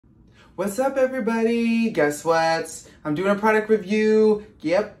What's up, everybody? Guess what? I'm doing a product review.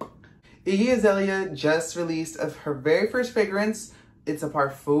 Yep. Iggy Azaleas just released her very first fragrance. It's a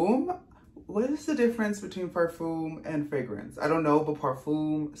Parfum. What is the difference between Parfum and fragrance? I don't know, but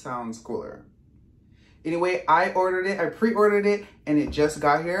Parfum sounds cooler. Anyway, I pre-ordered it, and it just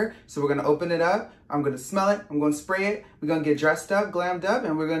got here. So we're gonna open it up. I'm gonna smell it. I'm gonna spray it. We're gonna get dressed up, glammed up,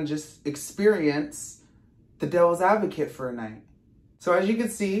 and we're gonna just experience the devil's advocate for a night. So as you can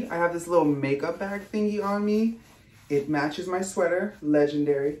see, I have this little makeup bag thingy on me. It matches my sweater,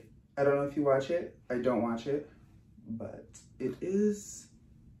 legendary. I don't know if you watch it. I don't watch it, but it is,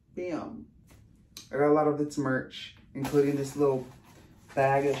 bam. I got a lot of its merch, including this little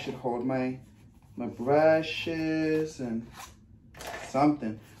bag that should hold my brushes and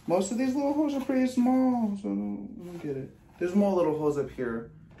something. Most of these little holes are pretty small, so I don't get it. There's more little holes up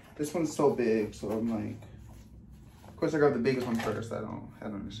here. This one's so big, so I'm like, of course I got the biggest one first. I don't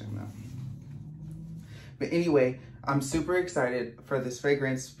understand that. But anyway, I'm super excited for this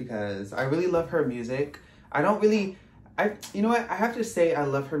fragrance because I really love her music. You know what? I have to say I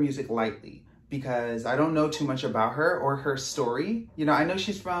love her music lightly because I don't know too much about her or her story. You know, I know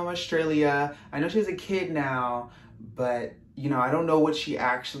she's from Australia. I know she's a kid now, but you know, I don't know what she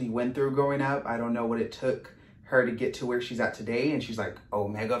actually went through growing up. I don't know what it took her to get to where she's at today. And she's like, oh,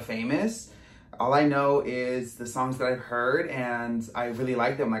 mega famous. All I know is the songs that I've heard, and I really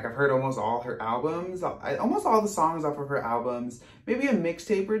like them. Like, I've heard almost all her albums, almost all the songs off of her albums, maybe a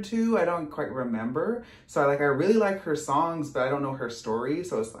mixtape or two. I don't quite remember. So I really like her songs, but I don't know her story.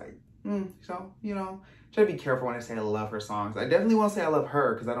 So it's like, so, you know, try to be careful when I say I love her songs. I definitely won't say I love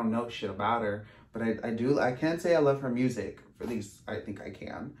her because I don't know shit about her, but I can say I love her music. At least I think I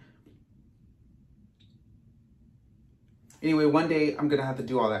can. Anyway, one day I'm gonna have to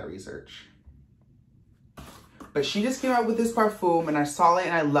do all that research. But she just came out with this Parfum, and I saw it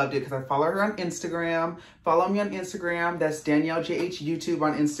and I loved it because I follow her on Instagram. Follow me on Instagram. That's Danielle JH YouTube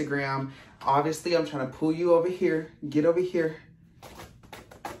on Instagram. Obviously, I'm trying to pull you over here. Get over here.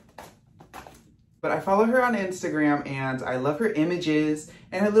 But I follow her on Instagram, and I love her images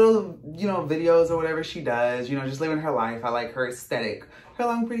and her little, you know, videos or whatever she does. You know, just living her life. I like her aesthetic. Her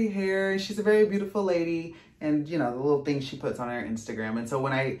long, pretty hair. She's a very beautiful lady. And, you know, the little things she puts on her Instagram. And so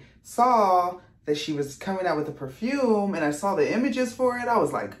when I saw that she was coming out with a perfume and I saw the images for it, I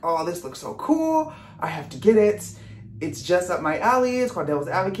was like, oh, this looks so cool. I have to get it. It's just up my alley. It's called Devil's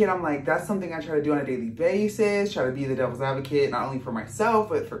Advocate. I'm like, that's something I try to do on a daily basis. Try to be the Devil's Advocate, not only for myself,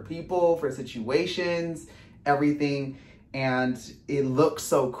 but for people, for situations, everything. And it looks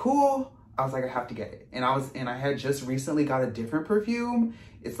so cool. I was like, I have to get it. And I had just recently got a different perfume.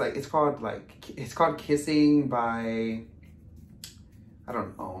 It's called Kissing by, I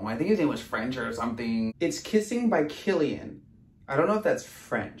don't know. I think his name was French or something. It's Kissing by Killian. I don't know if that's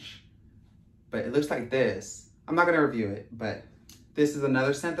French, but it looks like this. I'm not gonna review it, but this is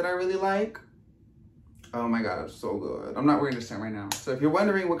another scent that I really like. Oh my God, it's so good. I'm not wearing this scent right now. So if you're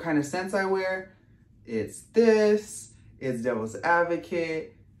wondering what kind of scents I wear, it's this, it's Devil's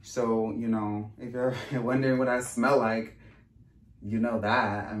Advocate. So, you know, if you're wondering what I smell like, you know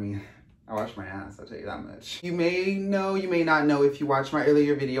that. I mean, I wash my ass, I'll tell you that much. You may know, you may not know if you watched my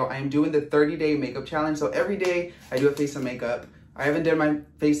earlier video, I am doing the 30-day makeup challenge. So every day I do a face and makeup. I haven't done my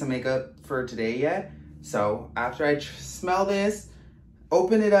face and makeup for today yet. So after I smell this,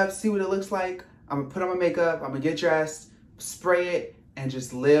 open it up, see what it looks like, I'm gonna put on my makeup, I'm gonna get dressed, spray it, and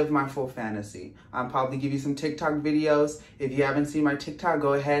just live my full fantasy. I'll probably give you some TikTok videos. If you haven't seen my TikTok,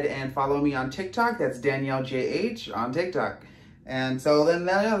 go ahead and follow me on TikTok. That's Danielle JH on TikTok. And so then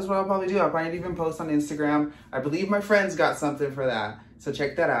that's what I'll probably do. I'll probably even post on Instagram. I believe my friends got something for that. So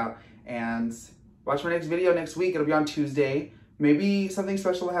check that out. And watch my next video next week. It'll be on Tuesday. Maybe something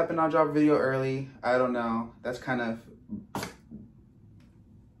special will happen. I'll drop a video early. I don't know. That's kind of,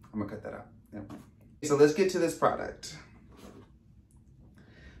 I'm gonna cut that out. Yep. So let's get to this product.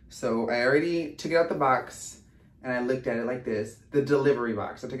 So I already took it out the box and I looked at it like this. The delivery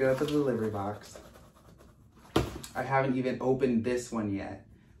box. I took it out the delivery box. I haven't even opened this one yet,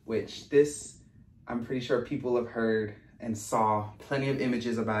 which this, I'm pretty sure people have heard and saw plenty of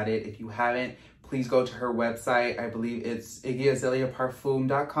images about it. If you haven't, please go to her website. I believe it's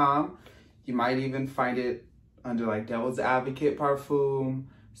iggyazaleasparfum.com. You might even find it under like Devil's Advocate Parfum,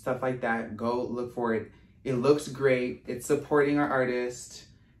 stuff like that. Go look for it. It looks great. It's supporting our artist,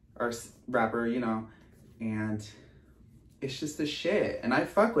 our rapper, you know, and it's just the shit. And I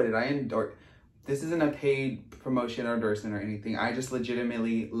fuck with it. I endorse. This isn't a paid promotion or endorsement or anything. I just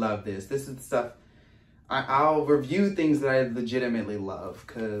legitimately love this. This is stuff, I'll review things that I legitimately love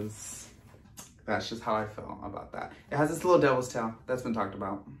because that's just how I feel about that. It has this little devil's tail that's been talked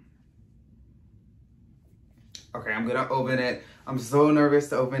about. Okay, I'm gonna open it. I'm so nervous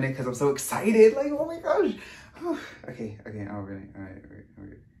to open it because I'm so excited. Like, oh my gosh. Okay, I'm opening it.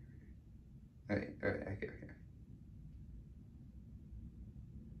 All right. Okay.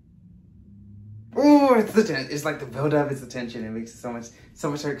 Oh, it's the tension. It's like the build up. It's the tension. It makes it so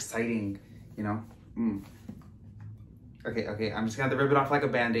much more exciting. You know. Okay. I'm just gonna have to rip it off like a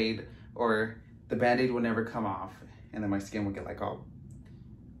band-aid, or the band-aid will never come off, and then my skin will get like all,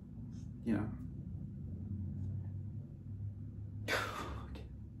 you know.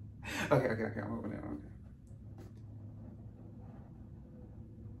 Okay. I'm opening it. Okay.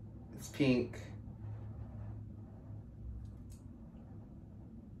 It's pink.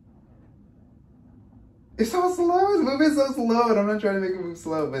 It's so slow. It's moving so slow, and I'm not trying to make it move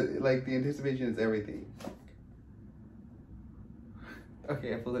slow, but like the anticipation is everything.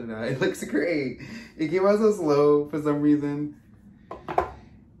 Okay, I pulled it out. It looks great. It came out so slow for some reason.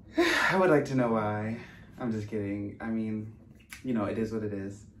 I would like to know why. I'm just kidding. I mean, you know, it is what it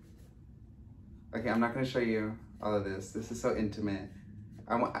is. Okay, I'm not going to show you all of this. This is so intimate.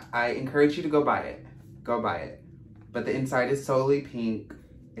 I encourage you to go buy it. Go buy it. But the inside is solely pink.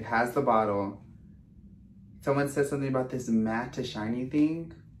 It has the bottle. Someone said something about this matte to shiny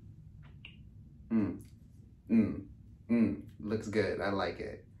thing. Looks good. I like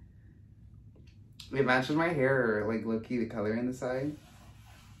it. It matches my hair, like low-key the color in the side.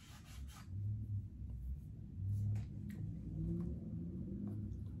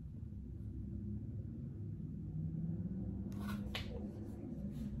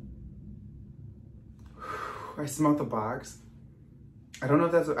 I smelled the box. I don't know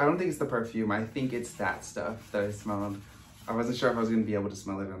if I don't think it's the perfume. I think it's that stuff that I smelled. I wasn't sure if I was gonna be able to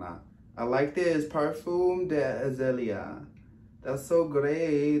smell it or not. I like this Parfum Azaleas. That's so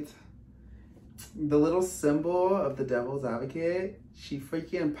great. The little symbol of the devil's advocate, she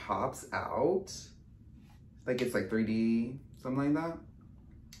freaking pops out. Like it's like 3D, something like that.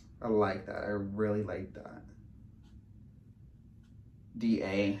 I like that. I really like that.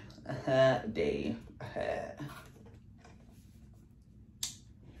 D-A. D.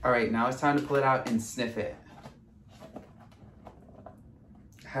 All right, now it's time to pull it out and sniff it.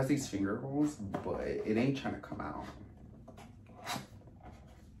 It has these finger holes, but it ain't trying to come out.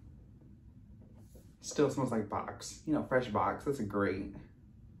 Still smells like box. You know, fresh box. That's a great,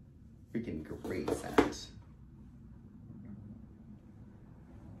 freaking great scent.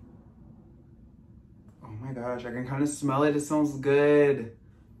 Oh my gosh, I can kind of smell it. It smells good.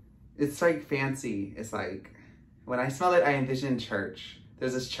 It's like fancy. It's like, when I smell it, I envision church.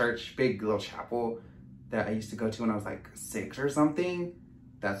 There's this church, big little chapel that I used to go to when I was like 6 or something.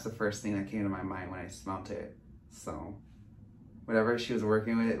 That's the first thing that came to my mind when I smelled it. So whatever she was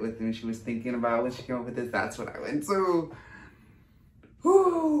working with me, she was thinking about when she came up with this, that's what I went to.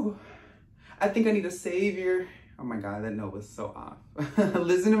 Whew. I think I need a savior. Oh my God, that note was so off.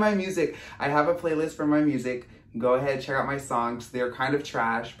 Listen to my music. I have a playlist for my music. Go ahead, check out my songs. They're kind of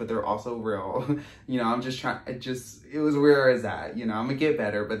trash, but they're also real. You know, I'm just trying, it was where I was at. You know, I'm gonna get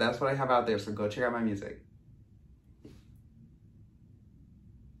better, but that's what I have out there, so go check out my music.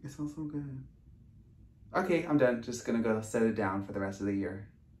 It smells so good. Okay, I'm done. Just gonna go set it down for the rest of the year.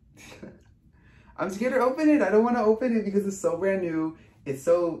 I'm scared to open it. I don't wanna open it because it's so brand new. It's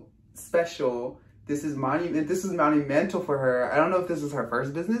so special. This is monumental for her. I don't know if this is her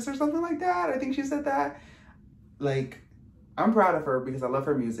first business or something like that. I think she said that. Like, I'm proud of her because I love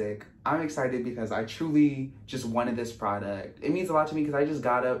her music. I'm excited because I truly just wanted this product. It means a lot to me because I just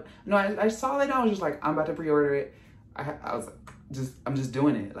got up. No, I saw it and I was just like, I'm about to pre-order it. I'm just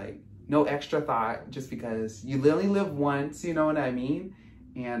doing it. Like, no extra thought, just because you only live once, you know what I mean?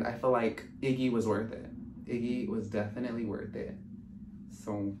 And I feel like Iggy was worth it. Iggy was definitely worth it.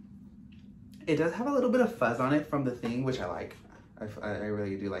 So it does have a little bit of fuzz on it from the thing, which I like. I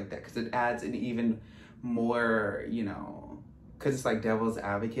really do like that because it adds an even more, you know, because it's like devil's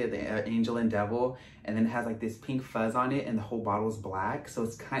advocate, the angel and devil, and then it has like this pink fuzz on it and the whole bottle is black. So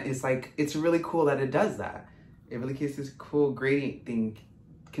it's really cool that it does that. It really keeps this cool gradient thing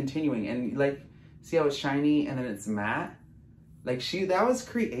continuing, and like, see how it's shiny and then it's matte? Like that was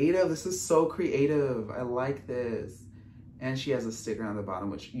creative. This is so creative. I like this. And she has a sticker on the bottom,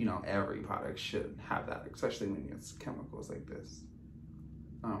 which, you know, every product should have that, especially when it's chemicals like this.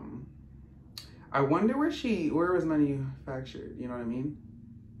 I wonder where it was manufactured, you know what I mean?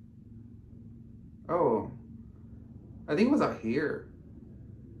 Oh, I think it was out here.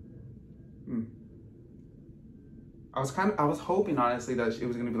 I was hoping, honestly, that it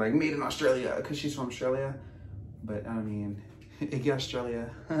was gonna be like made in Australia, because she's from Australia. But I mean, Iggy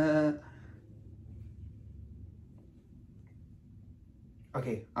Australia.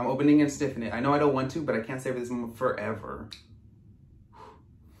 Okay, I'm opening and sniffing it. I know I don't want to, but I can't savor this moment forever.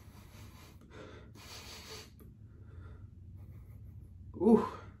 Ooh.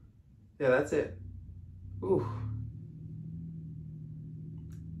 Yeah, that's it. Ooh.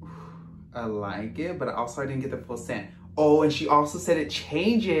 I like it, but also I didn't get the full scent. Oh, and she also said it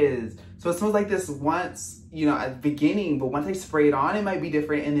changes. So it smells like this once, you know, at the beginning, but once I spray it on, it might be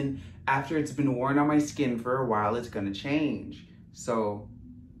different. And then after it's been worn on my skin for a while, it's gonna change. So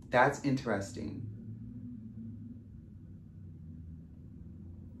that's interesting.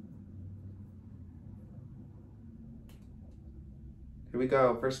 Here we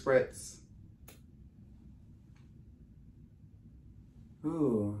go, first spritz.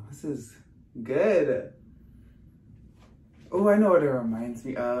 Ooh, this is good. Oh, I know what it reminds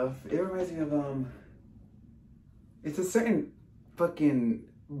me of. It reminds me of, it's a certain fucking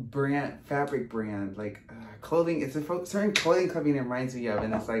brand, fabric brand, like clothing. It's a certain clothing company it reminds me of,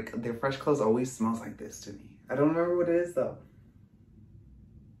 and it's like their fresh clothes always smells like this to me. I don't remember what it is though.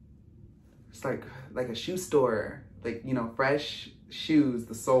 It's like a shoe store, like, you know, fresh shoes,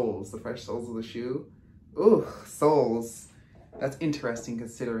 the soles, the fresh soles of the shoe. Ooh, soles. That's interesting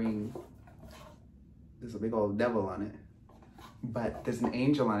considering there's a big old devil on it, but there's an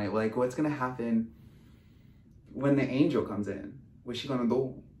angel on it. Like, what's gonna happen when the angel comes in? What's she gonna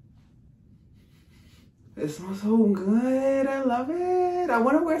do? It smells so good. I love it. I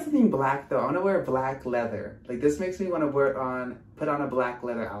want to wear something black though. I want to wear black leather. Like, this makes me want to put on a black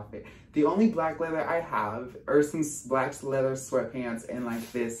leather outfit. The only black leather I have are some black leather sweatpants and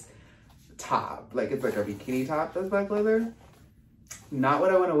like this top. Like, it's like a bikini top that's black leather. Not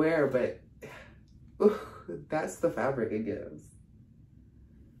what I want to wear, but ooh, that's the fabric it gives.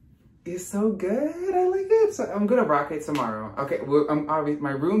 It's so good. I like it. So I'm gonna rock it tomorrow. Okay, well,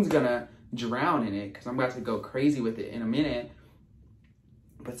 my room's gonna drown in it because I'm about to go crazy with it in a minute.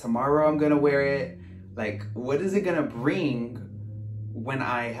 But tomorrow I'm gonna wear it. Like, what is it gonna bring when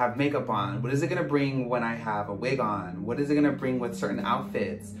I have makeup on? What is it gonna bring when I have a wig on? What is it gonna bring with certain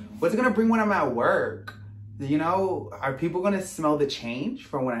outfits? What's it gonna bring when I'm at work? You know, are people gonna smell the change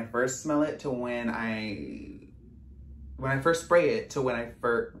from when I first smell it to when I first spray it to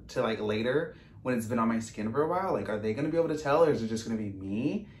to like later when it's been on my skin for a while? Like, are they gonna be able to tell, or is it just gonna be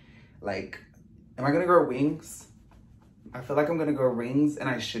me? Like, am I gonna grow wings? I feel like I'm gonna grow wings, and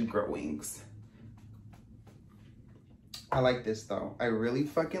I should grow wings. I like this though. I really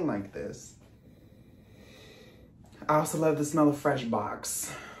fucking like this. I also love the smell of fresh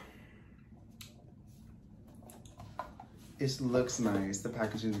box. It looks nice. The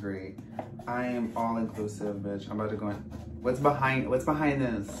packaging is great. I am all inclusive, bitch. I'm about to go in. What's behind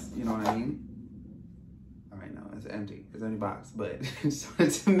this? You know what I mean? All right, no, it's empty. It's an empty box, but just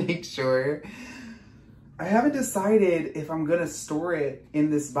wanted to make sure. I haven't decided if I'm gonna store it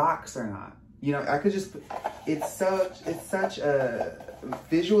in this box or not. You know, I could just, it's such a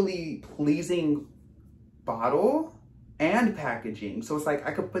visually pleasing bottle and packaging. So it's like,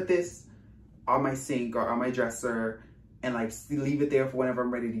 I could put this on my sink or on my dresser and like leave it there for whenever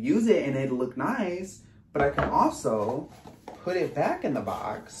I'm ready to use it and it'll look nice. But I can also put it back in the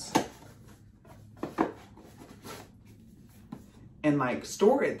box and like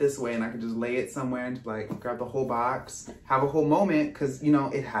store it this way, and I can just lay it somewhere and like grab the whole box, have a whole moment, because you know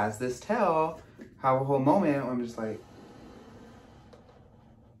it has this tail, have a whole moment where I'm just like,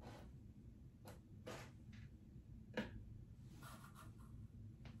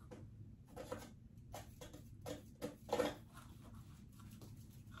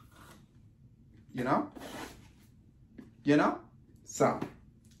 you know? So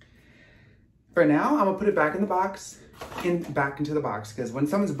for now, I'm gonna put it back in the box, back into the box, because when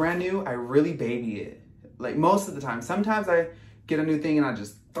something's brand new, I really baby it. Like, most of the time. Sometimes I get a new thing and I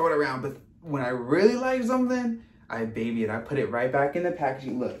just throw it around, but when I really like something, I baby it. I put it right back in the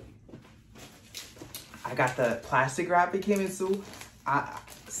packaging. Look, I got the plastic wrap it came in, so I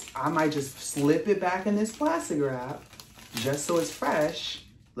might just slip it back in this plastic wrap just so it's fresh.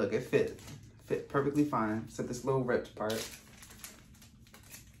 Look, it fit perfectly fine, except this little ripped part.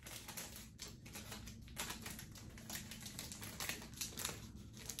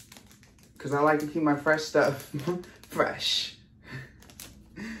 Because I like to keep my fresh stuff fresh.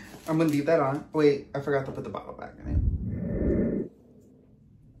 I'm gonna leave that on. Wait, I forgot to put the bottle back in it.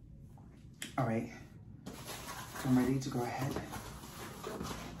 All right, I'm ready to go ahead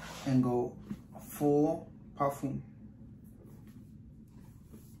and go full Parfum.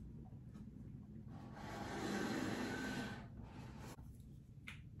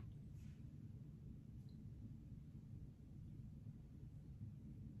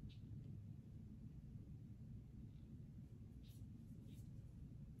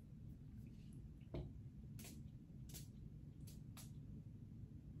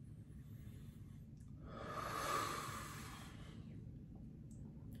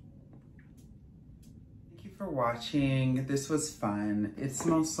 for watching. This was fun. It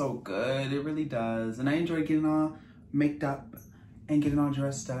smells so good. It really does. And I enjoyed getting all maked up and getting all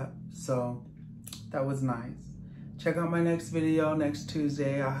dressed up. So that was nice. Check out my next video next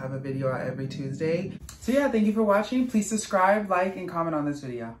Tuesday. I'll have a video out every Tuesday. So yeah, thank you for watching. Please subscribe, like, and comment on this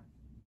video.